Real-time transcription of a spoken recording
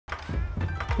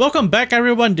Welcome back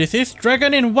everyone, this is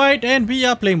DragonInWhite and we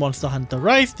are playing Monster Hunter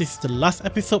Rise. This is the last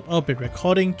episode I'll be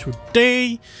recording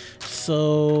today.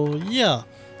 So yeah,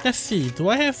 let's see, do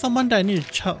I have someone that I need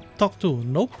to talk to?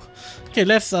 Nope. Okay,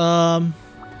 let's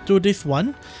do this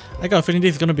one. I got a feeling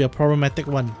this is going to be a problematic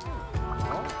one.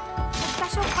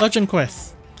 Urgent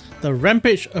quest. The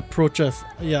Rampage approaches.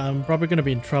 Yeah, I'm probably going to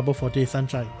be in trouble for this,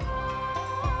 aren't I?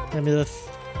 Let me just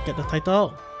get the title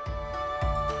out.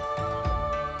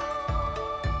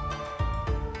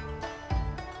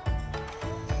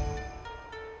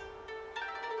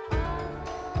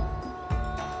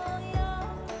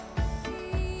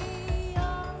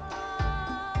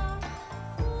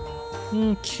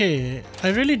 Okay, I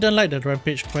really don't like the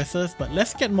Rampage quests, but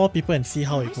let's get more people and see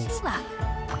how it goes.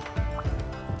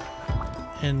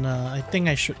 And I think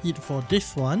I should eat for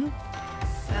this one.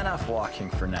 Enough walking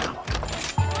for now.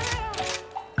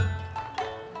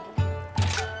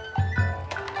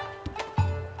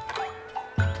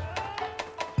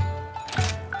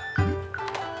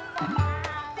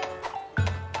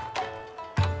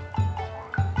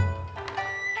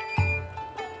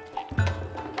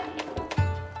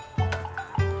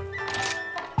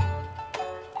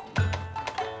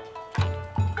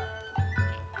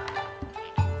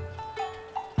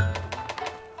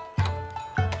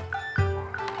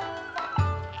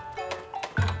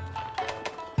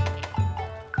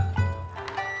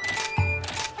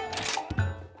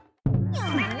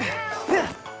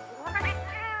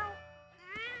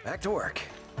 Back to work.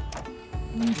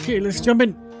 Okay, let's jump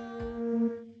in.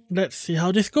 Let's see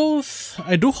how this goes.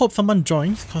 I do hope someone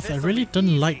joins because I really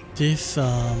don't like this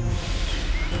I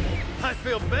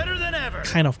feel better than ever.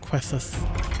 kind of quests.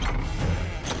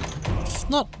 It's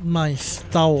not my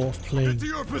style of playing. To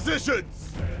your positions.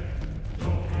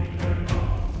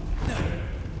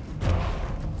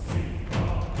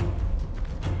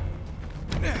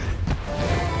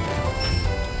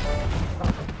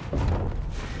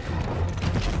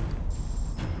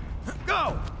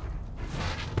 Go.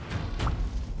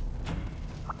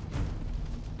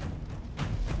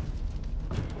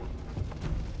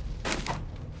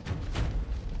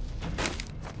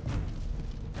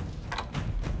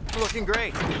 Looking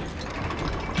great.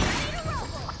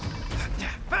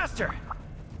 Faster.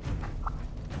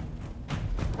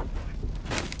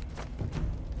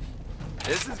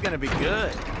 This is gonna be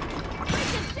good.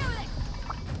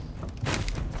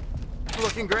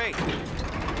 Looking great.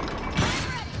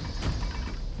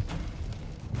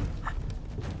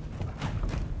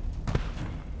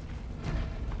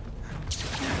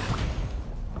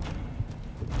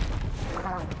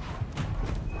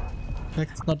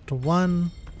 That's not the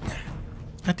one.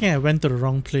 I think I went to the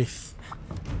wrong place.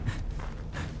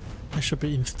 I should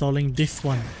be installing this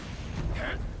one.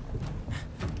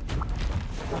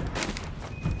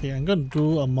 Okay, I'm gonna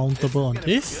do a mountable on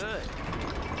this. Good.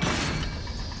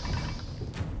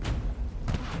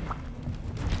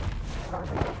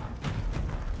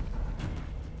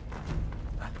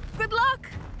 Good luck!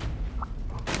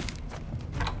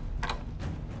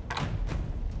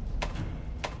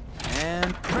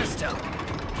 And presto.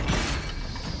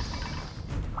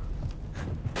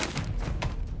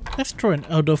 Let's throw an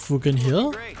Elder Fugan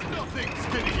here. Great. Nothing's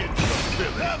getting into the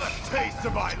village. Have a taste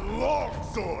of my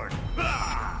longsword.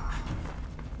 Ah!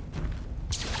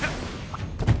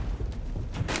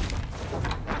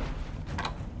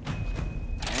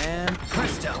 And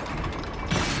presto.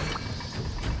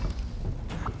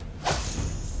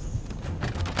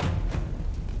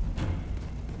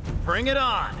 Bring it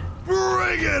on.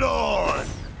 Bring it on!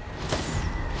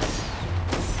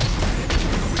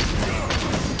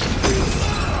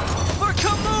 For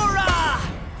Kimura!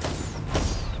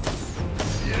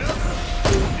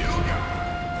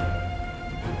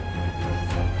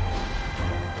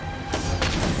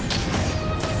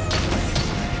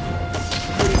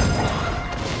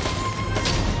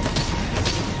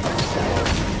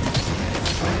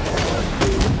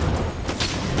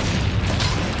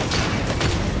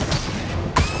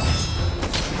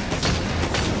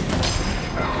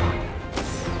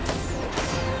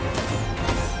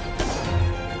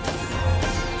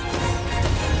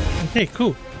 Okay,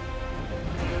 cool.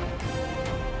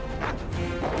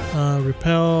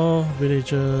 Repel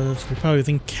villagers, repel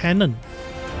using cannon.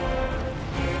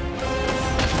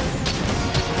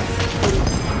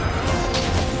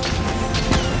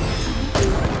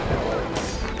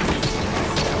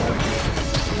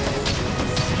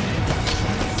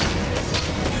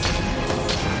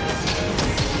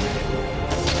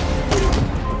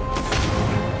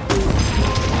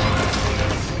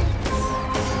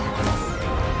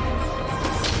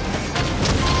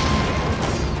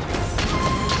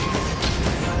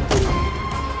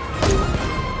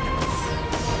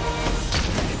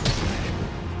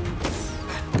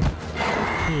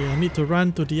 need to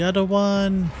run to the other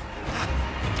one.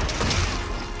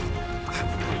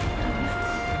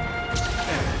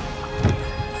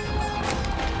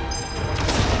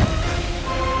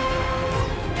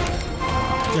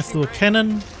 Let's do a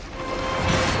cannon.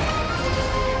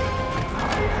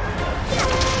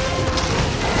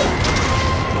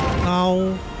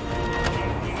 Ow.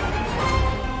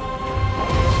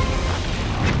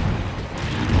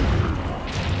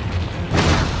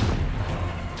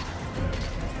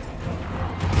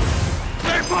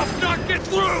 They must not get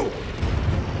through!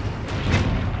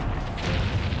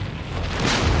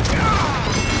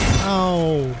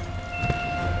 Ow.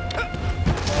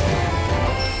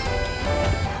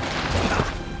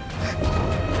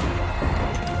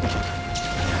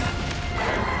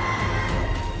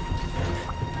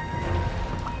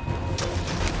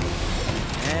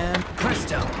 And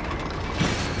presto!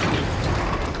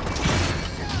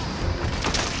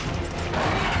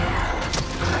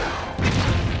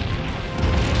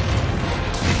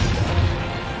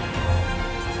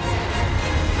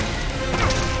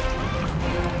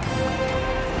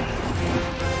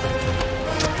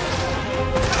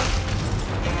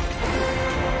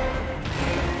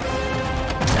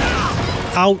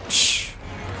 Ouch.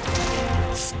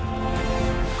 It's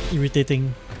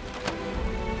irritating.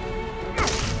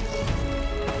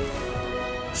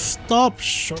 Stop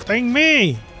shooting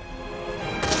me!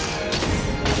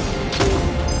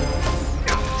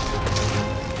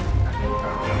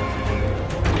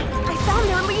 I found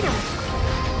their leader.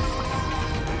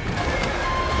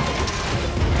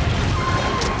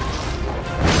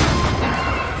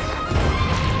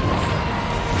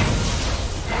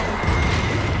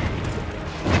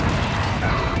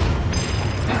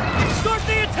 Start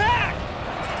the attack!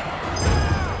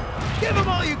 Give them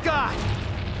all you got!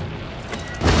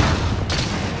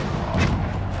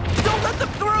 Don't let them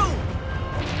through!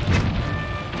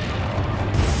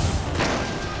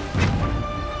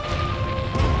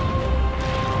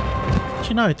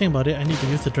 Actually, now I think about it, I need to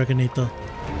use the Dragonator.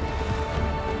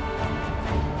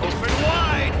 Open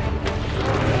wide!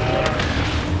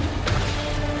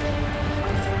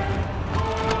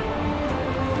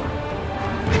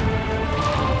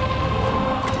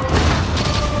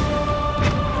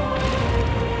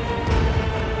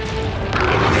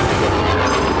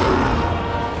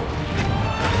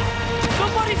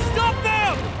 Somebody stop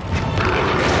them!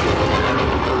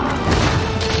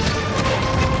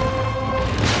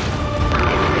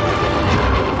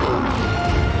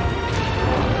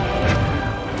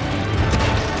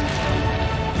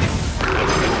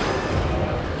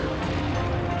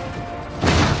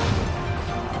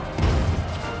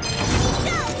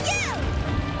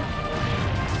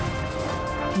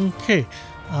 Okay,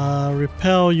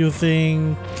 repel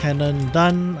using cannon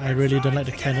done. I really don't like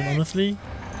the cannon, honestly.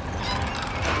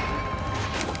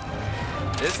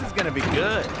 This is gonna be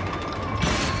good.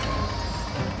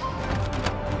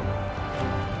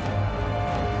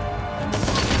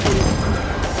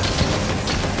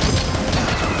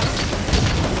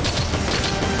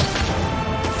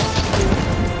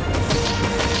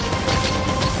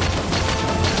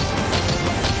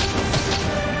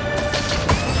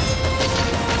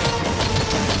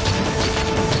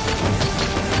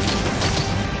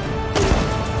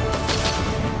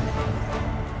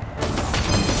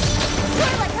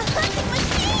 You're like a hunting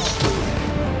machine.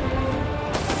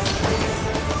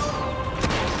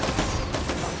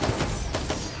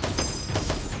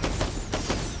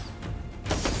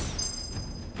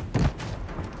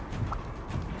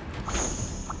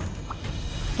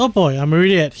 Oh boy, I'm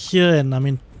already at here and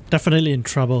I'm definitely in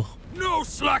trouble. No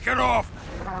slacking off!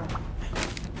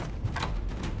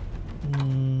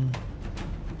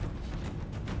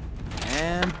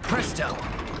 And presto!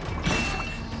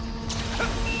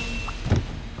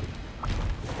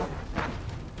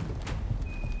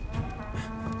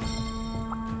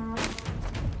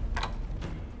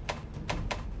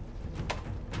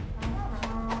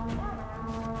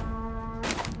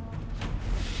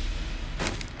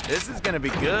 This is gonna be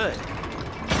good.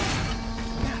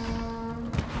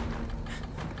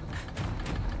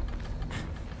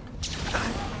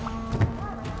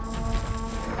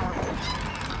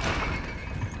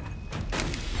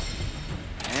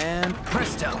 And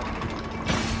presto!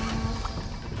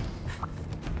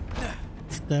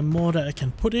 Is there more that I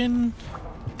can put in?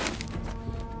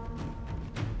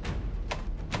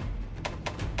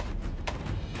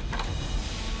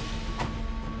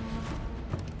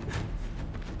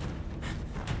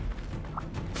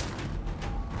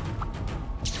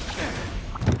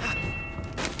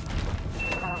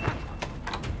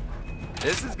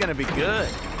 This is gonna be good.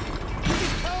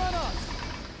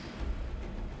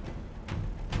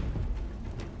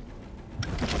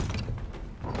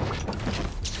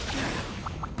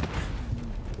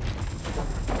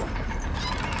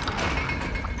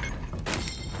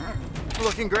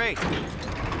 Looking great.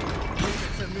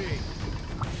 To me.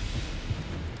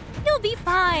 You'll be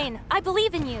fine. I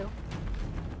believe in you.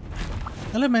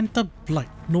 Elemental Blight.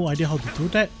 No idea how to do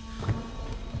that.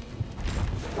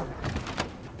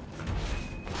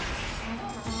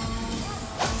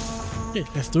 Okay,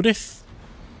 let's do this.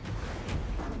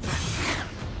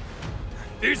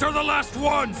 These are the last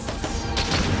ones!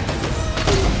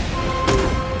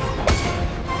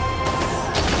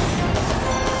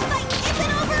 Fight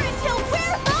isn't over until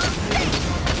we're home safe.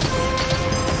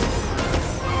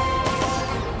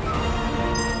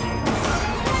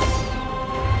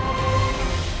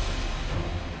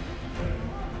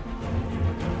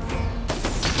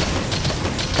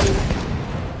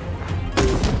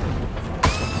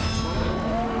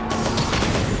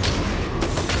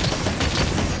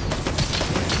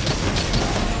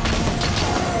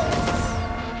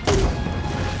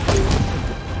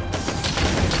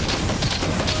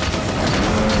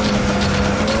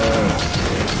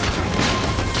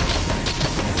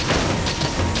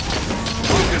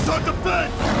 Focus on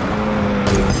defense!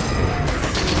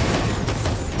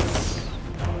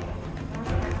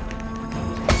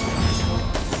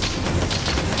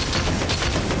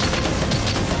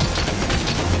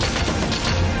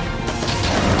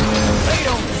 They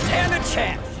don't stand a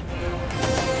chance.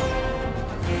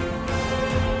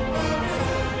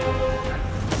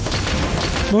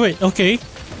 Wait, okay.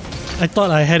 I thought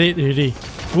I had it already.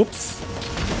 Whoops.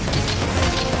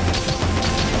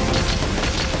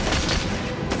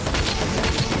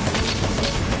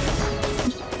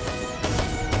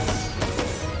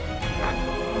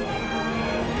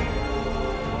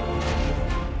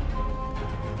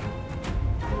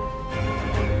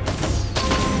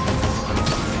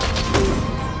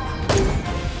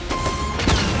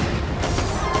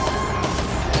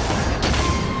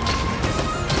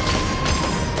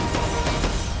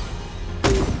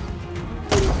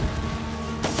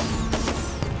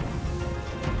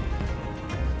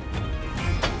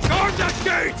 Guard that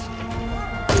gate!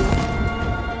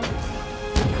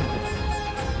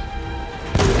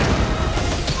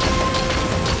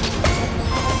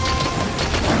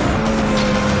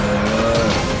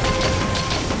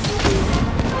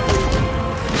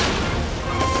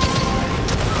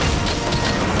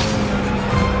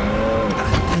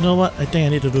 You know what? I think I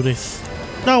need to do this.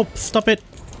 No! Stop it!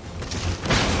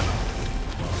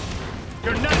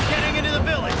 You're not getting into the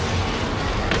village.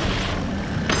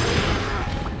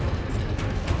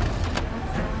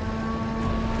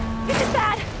 This is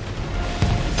bad.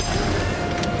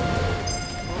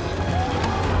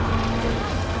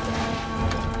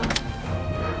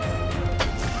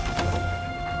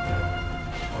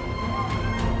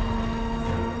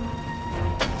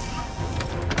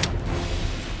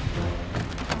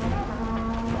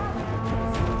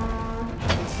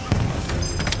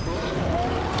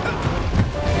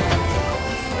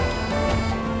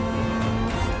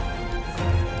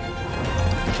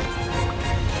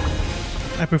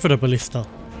 I prefer the ballista.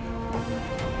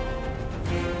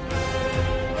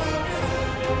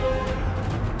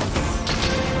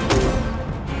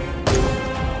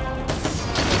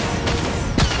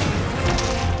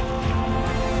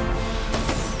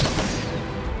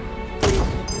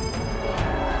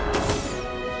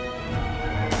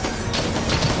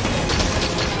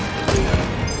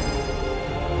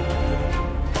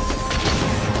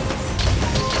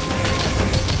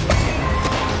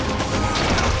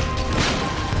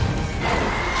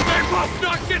 They must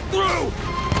not get through!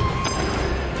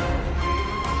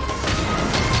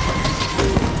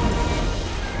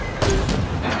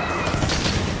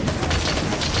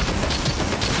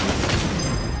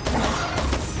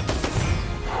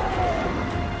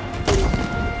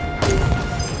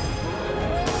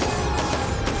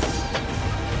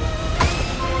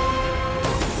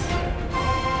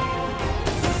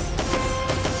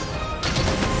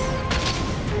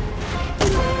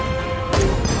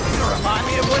 Remind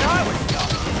me of when I was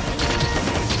young.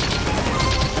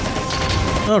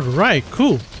 Alright,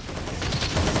 cool.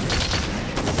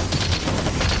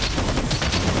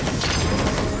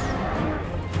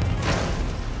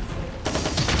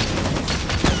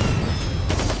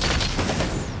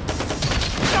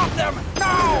 Stop them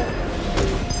now!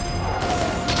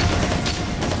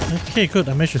 Okay, good.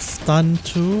 I managed to stun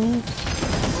too.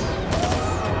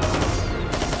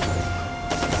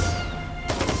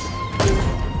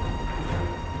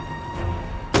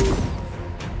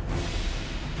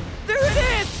 There it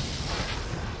is!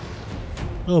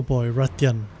 Oh boy,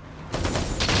 Ratian.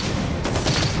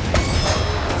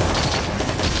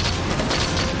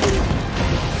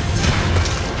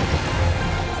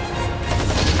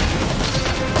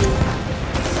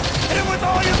 Hit him with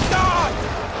all you've got!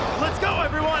 Let's go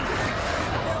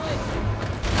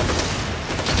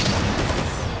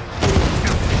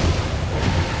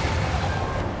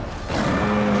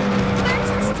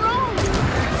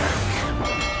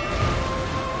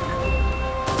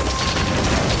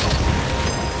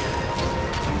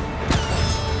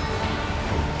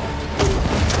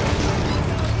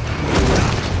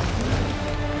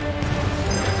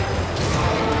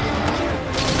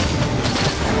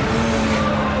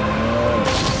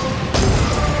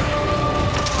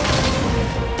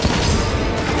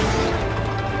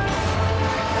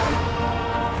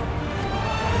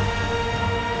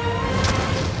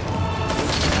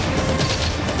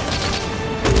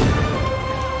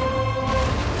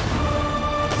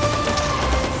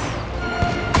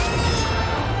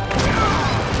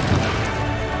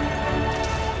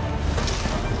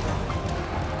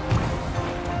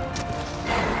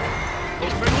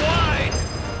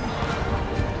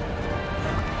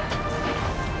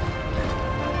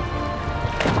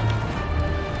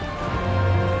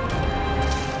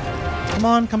Come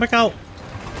on, come back out.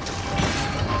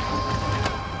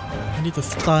 I need to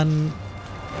stun.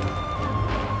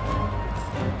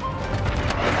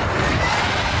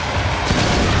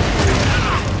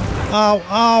 Ow,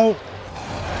 ow.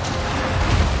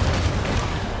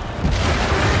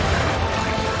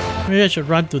 Maybe I should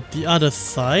run to the other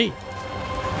side.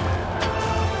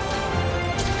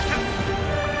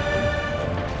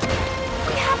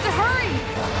 We have to hurry.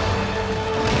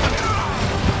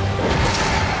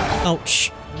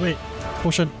 Ouch. Wait.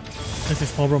 Potion. This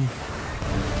is problem.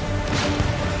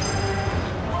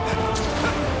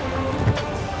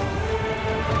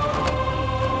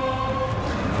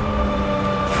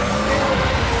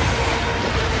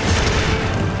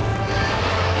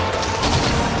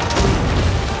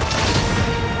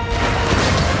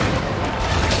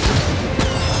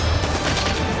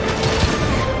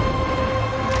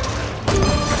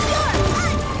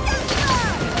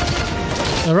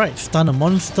 Alright, stun a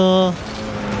monster.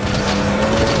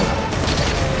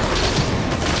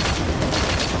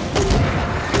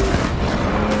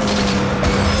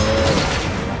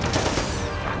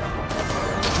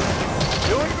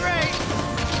 Doing great.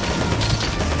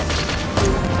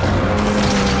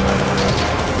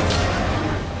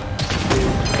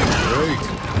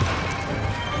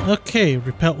 Okay,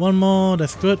 repelled one more,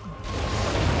 that's good.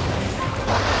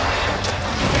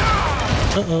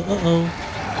 Uh-oh, uh-oh.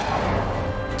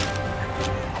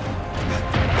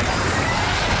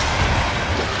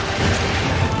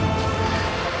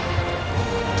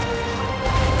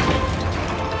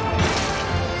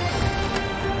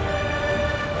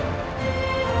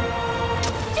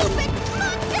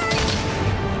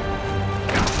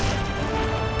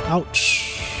 Ouch.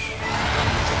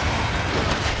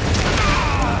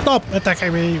 Stop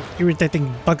attacking me,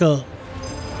 irritating bugger.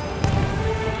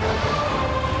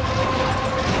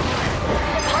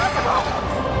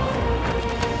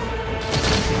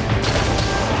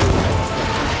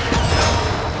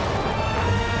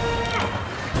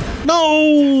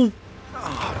 No!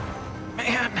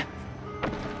 Man.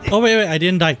 Oh wait, I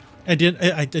didn't die. I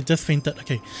just fainted.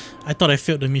 Okay. I thought I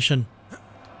failed the mission.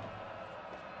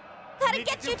 Gotta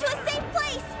get you to a safe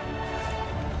place.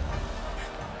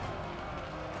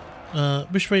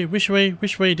 Which way? This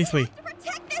way. To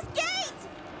protect this gate.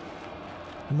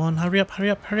 Come on, hurry up.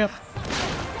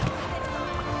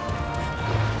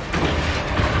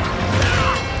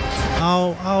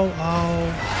 Ow, ow,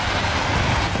 ow.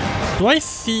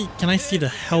 Can I see the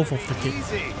health of the gate?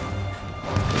 Easy.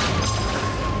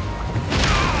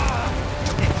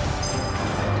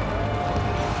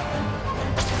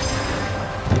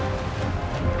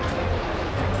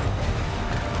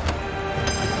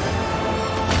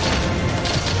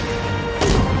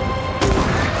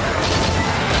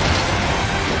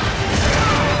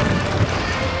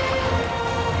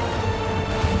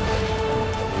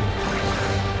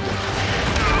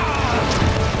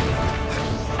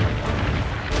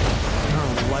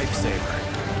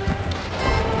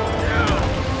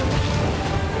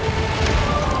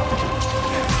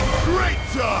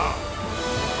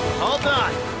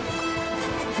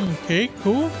 Okay,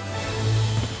 cool.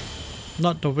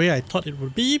 Not the way I thought it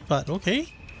would be, but okay.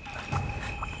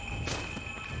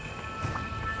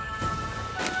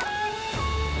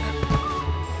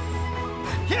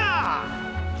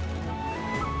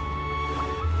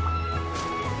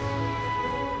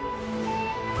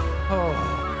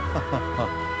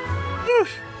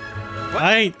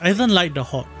 I don't like the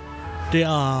horde. They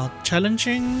are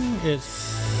challenging.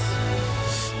 Its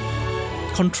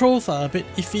controls are a bit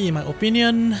iffy in my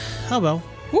opinion. Oh well.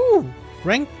 Woo!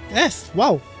 Rank S.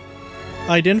 Wow.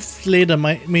 I didn't slay the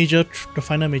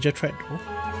final major threat though.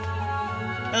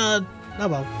 Oh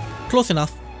well. Close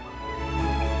enough.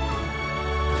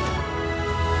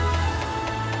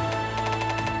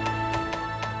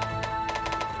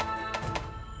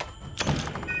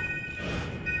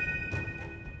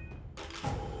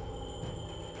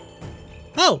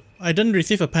 Oh, I didn't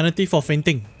receive a penalty for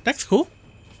fainting. That's cool.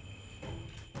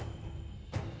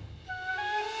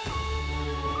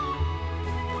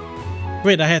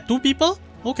 Wait, I had 2 people?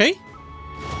 Okay.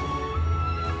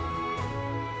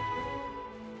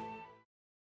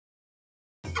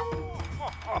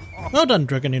 Well done,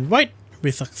 DragonInWhite. We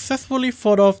successfully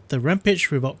fought off the Rampage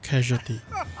without casualty.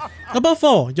 Above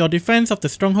all, your defense of the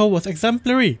stronghold was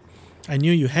exemplary. I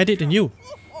knew you had it in you,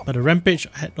 but the Rampage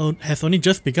has only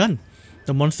just begun.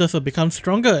 The monsters will become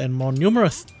stronger and more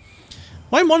numerous.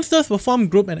 Why monsters will form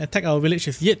group and attack our village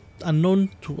is yet unknown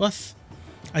to us.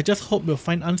 I just hope we'll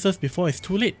find answers before it's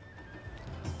too late.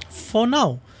 For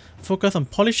now, Focus on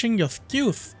polishing your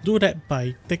skills. Do that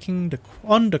by taking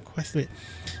on the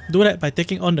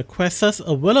quests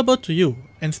available to you.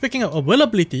 And speaking of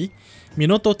availability,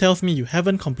 Minato tells me you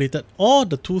haven't completed all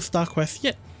the 2-star quests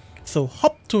yet. So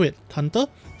hop to it, Hunter.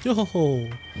 Yo ho ho.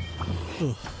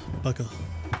 Ugh, bugger.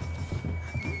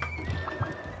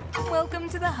 Welcome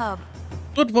to the hub.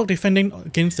 Good work defending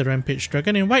against the Rampage.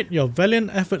 DragonInWhite, your valiant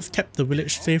efforts kept the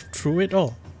village safe through it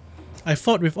all. I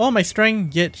fought with all my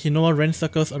strength, yet Hinoa ran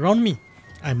circles around me.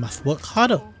 I must work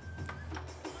harder.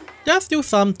 There are still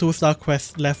some 2-star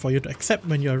quests left for you to accept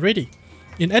when you are ready.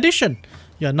 In addition,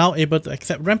 you are now able to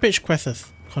accept Rampage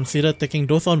quests. Consider taking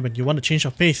those on when you want to change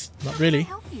your pace. Not really.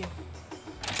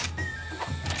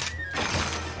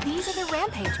 These are the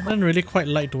Rampage. I don't really quite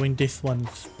like doing these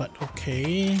ones, but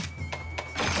okay.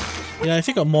 Yeah, I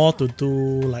think got more to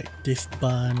do, like this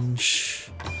bunch.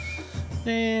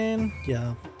 Then,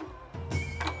 yeah.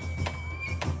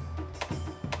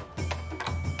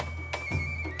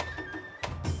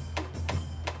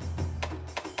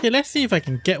 Okay, let's see if I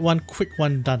can get one quick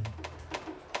one done.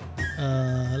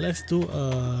 Let's do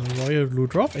a Royal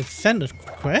Ludroth and send a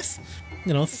quest.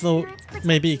 You know, so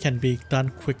maybe it can be done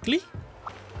quickly.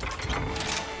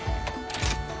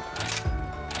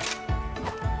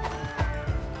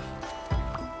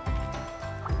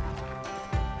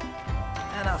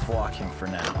 Enough walking for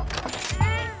now.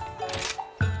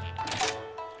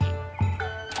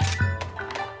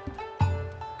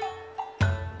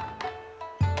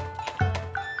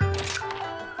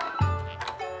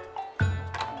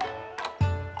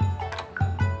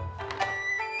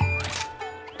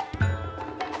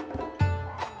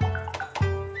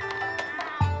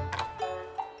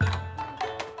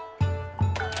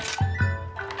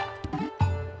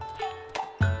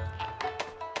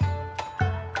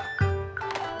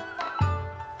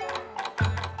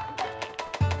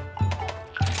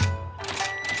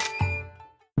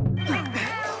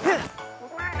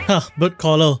 Huh, bird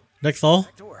caller. That's all.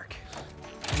 Back to work.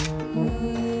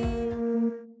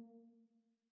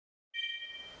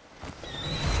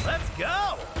 Let's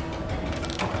go!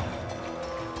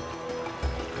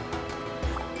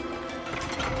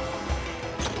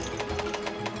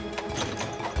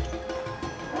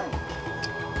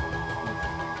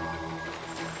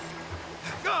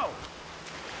 Go!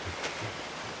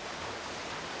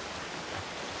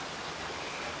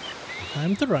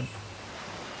 Time to run.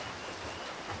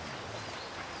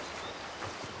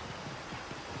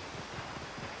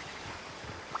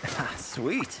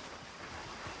 Sweet.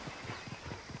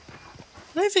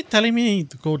 Why is it telling me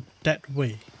to go that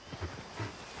way?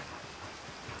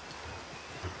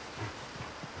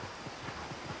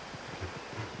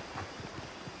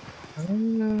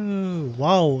 Oh,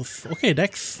 wow. Okay,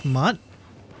 that's smart.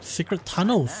 Secret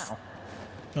tunnels.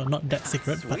 Well, not that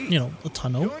secret, but you know, a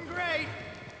tunnel. Doing great!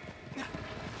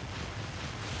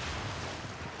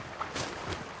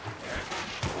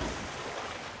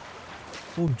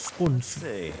 Spoons.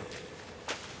 See.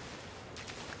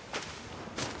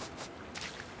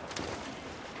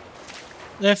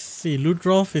 Let's see,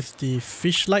 Ludroth is the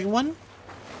fish-like one?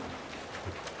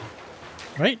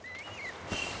 Right?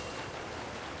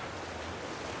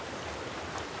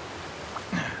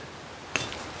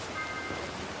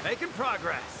 Making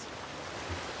progress.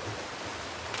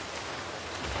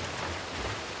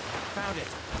 Found it.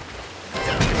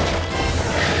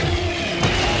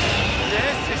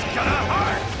 This is gonna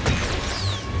hurt!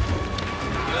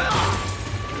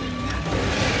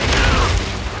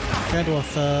 That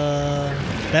was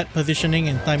bad positioning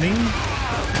and timing.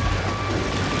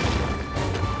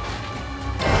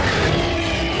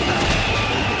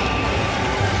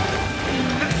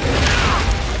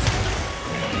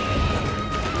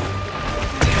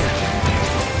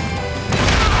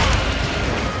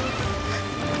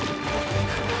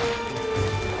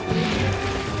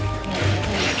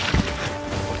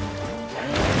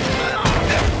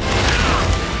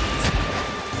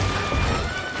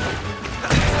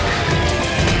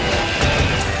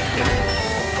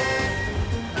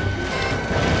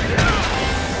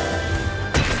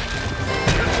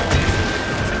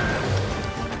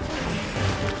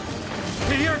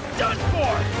 You're done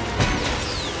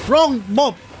for! Wrong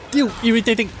mob! You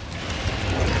irritating.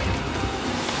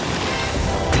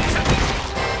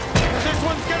 This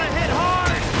one's gonna hit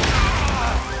hard!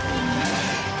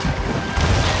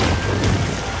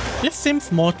 This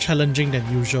seems more challenging than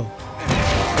usual.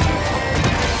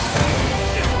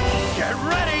 Get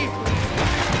ready!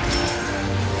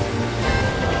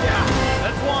 Yeah,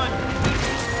 that's one.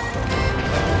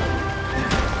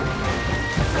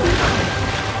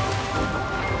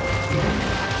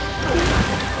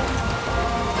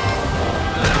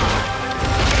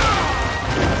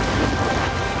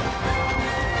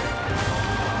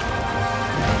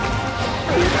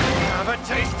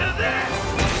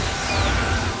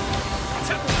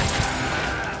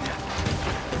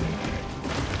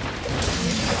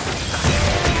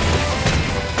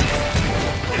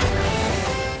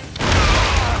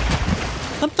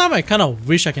 Sometimes I kind of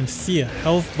wish I can see a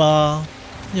health bar,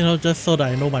 you know, just so that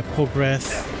I know my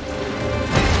progress.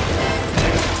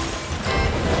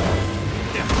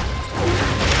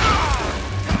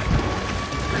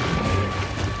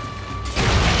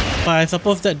 But I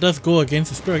suppose that does go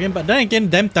against the spirit again. But then again,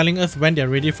 them telling us when they're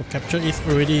ready for capture is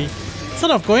already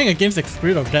sort of going against the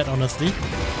spirit of that, honestly.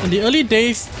 In the early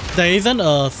days, there isn't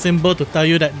a symbol to tell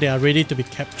you that they are ready to be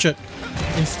captured.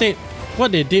 Instead,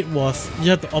 what they did was you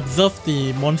have to observe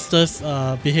the monster's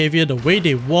behavior, the way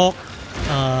they walk.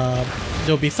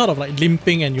 They'll be sort of like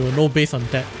limping and you'll know based on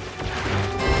that.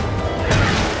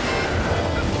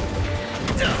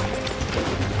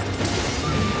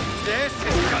 This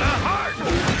is gonna hurt!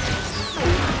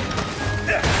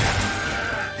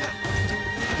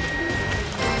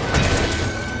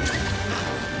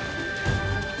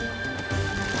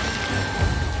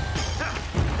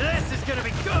 This is gonna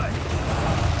be good!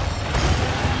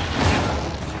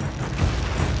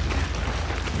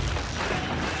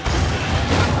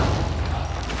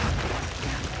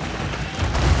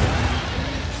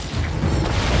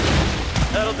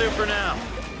 That'll do for now.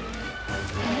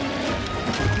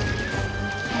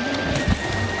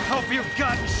 Hope you've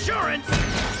got insurance!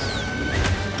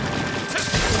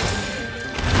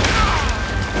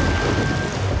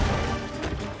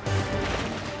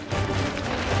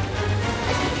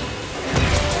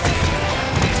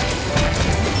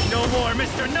 No more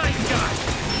Mr. Nice Guy!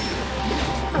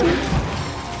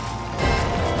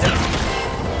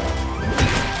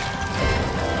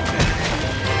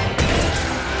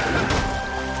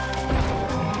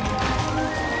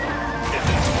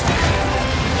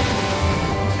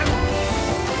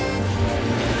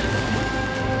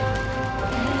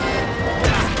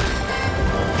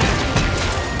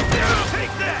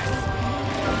 Take this!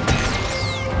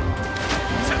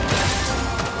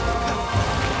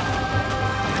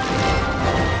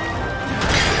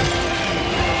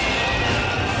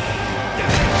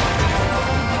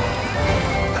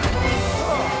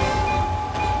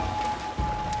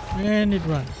 And it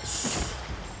runs.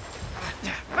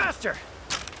 Faster!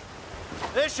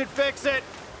 This should fix it!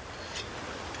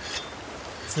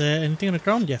 Is there anything on the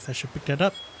ground? Yes, I should pick that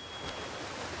up.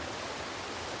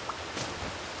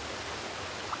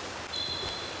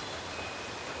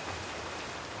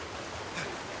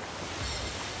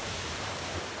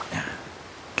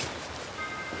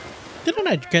 Didn't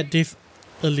I get this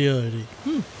earlier already?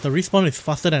 The respawn is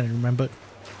faster than I remembered.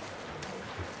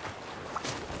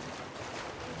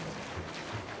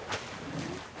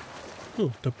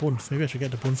 Oh, the bones. Maybe I should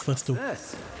get the bones first too.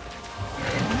 This.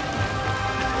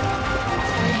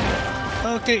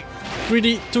 Okay,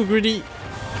 greedy, too greedy.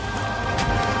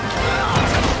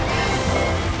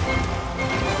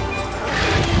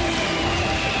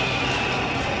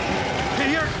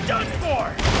 You're done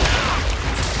for!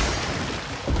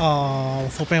 Oh, I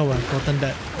was hoping I would have gotten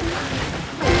that.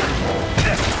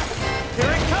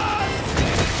 Here it comes!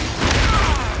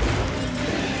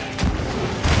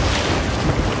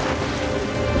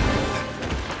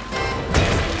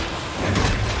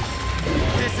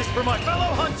 This is for my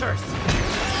fellow hunters!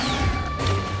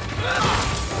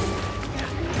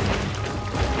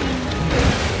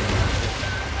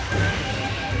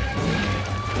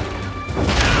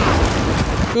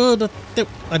 Good.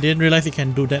 I didn't realize he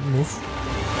can do that move.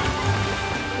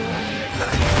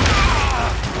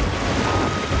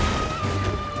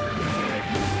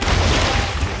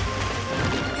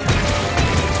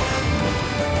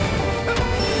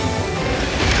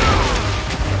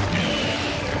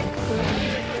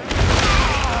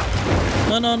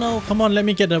 No, come on, let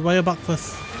me get the wire back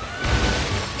first.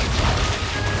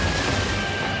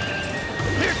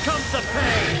 Here comes the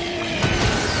pain!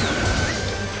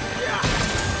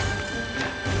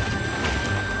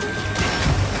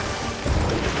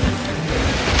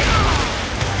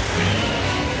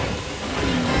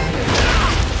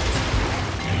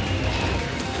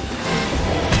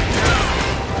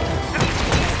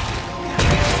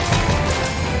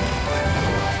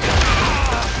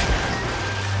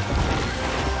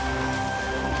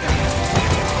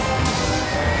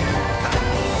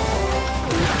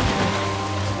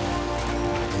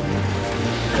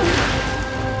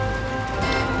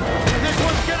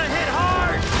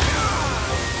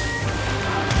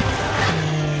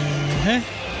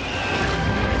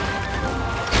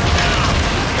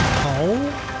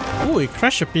 Oh, it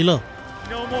crashed a pillar.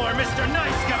 No more Mr.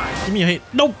 Nice Guy! Give me your head.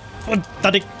 Nope!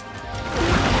 Static.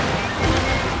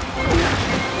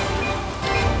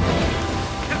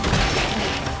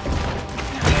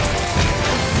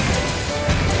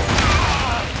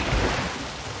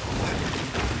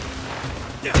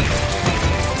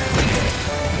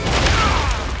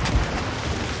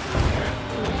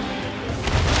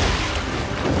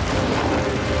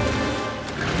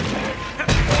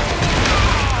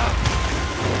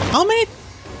 How many?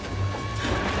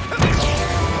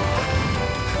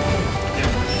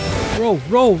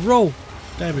 Roll.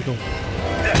 There we go.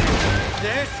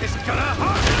 This is gonna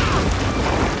hurt.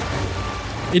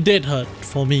 It did hurt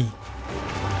for me.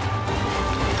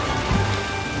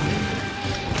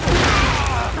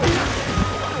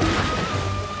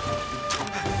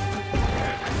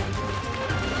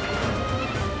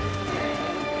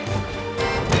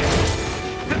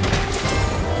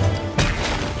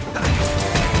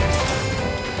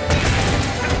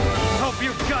 Hope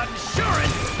you've got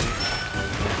insurance.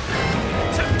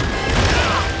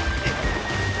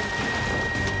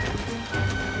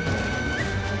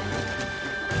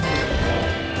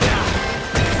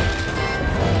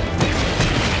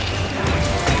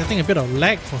 Getting a bit of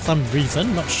lag for some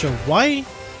reason, not sure why.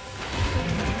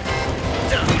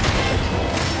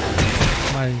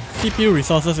 My CPU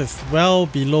resources is well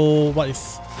below what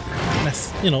is,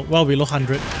 well below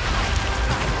 100.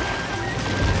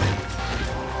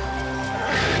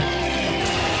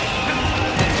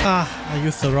 Ah, I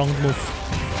used the wrong move.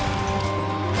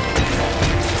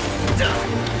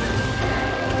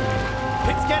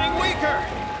 It's getting weaker.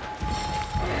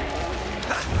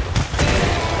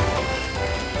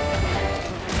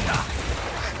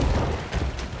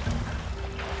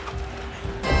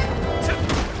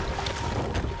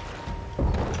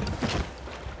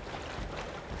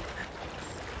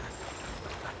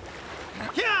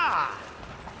 Yeah.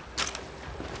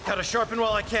 Gotta sharpen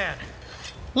while I can.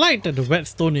 Like that the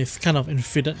whetstone is kind of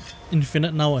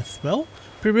infinite now as well.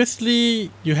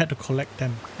 Previously, you had to collect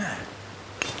them.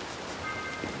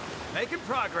 Making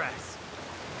progress.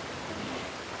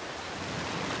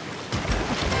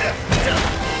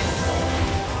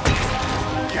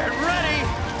 Get ready.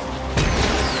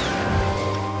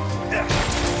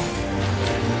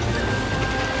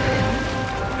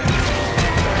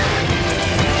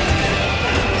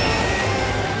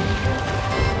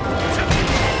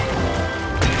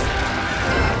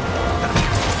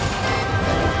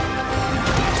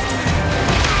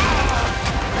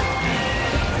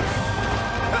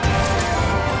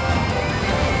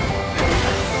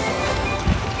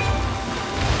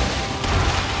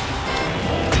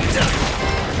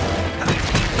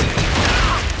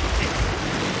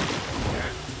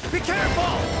 Be careful!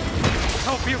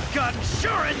 Hope you've got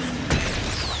insurance!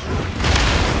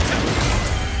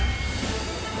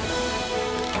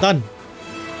 Done.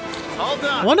 All I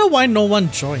done. wonder why no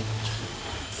one joined.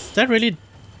 Is that really...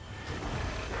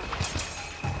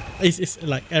 Is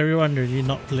like everyone really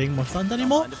not playing Monster Hunter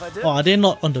anymore? mind if I do. Or are they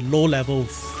not on the low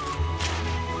levels?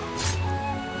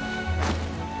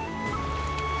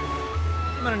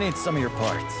 I'm gonna need some of your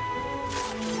parts.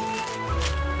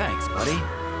 Thanks, buddy.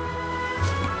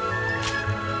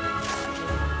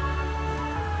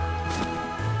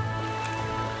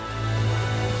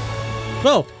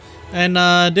 Well,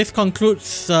 and this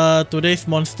concludes today's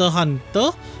Monster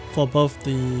Hunter for both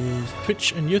the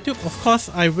Twitch and YouTube. Of course,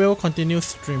 I will continue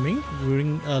streaming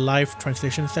during a live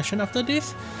translation session after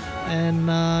this. And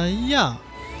yeah.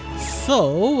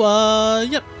 So,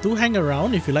 yep, do hang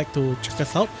around if you like to check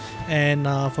us out. And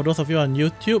for those of you on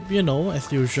YouTube, you know,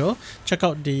 as usual, check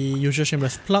out the usual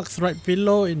shameless plugs right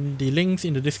below in the links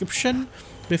in the description.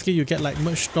 Basically, you get like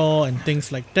merch store and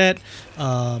things like that.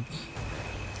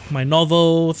 My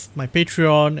novels, my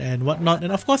Patreon and whatnot,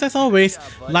 and of course, as always,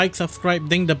 like, subscribe,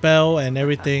 ding the bell and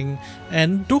everything,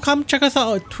 and do come check us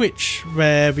out at Twitch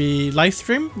where we live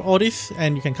stream all this,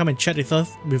 and you can come and chat with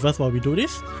us while we do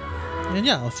this. And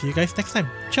yeah, I'll see you guys next time.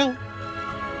 Ciao.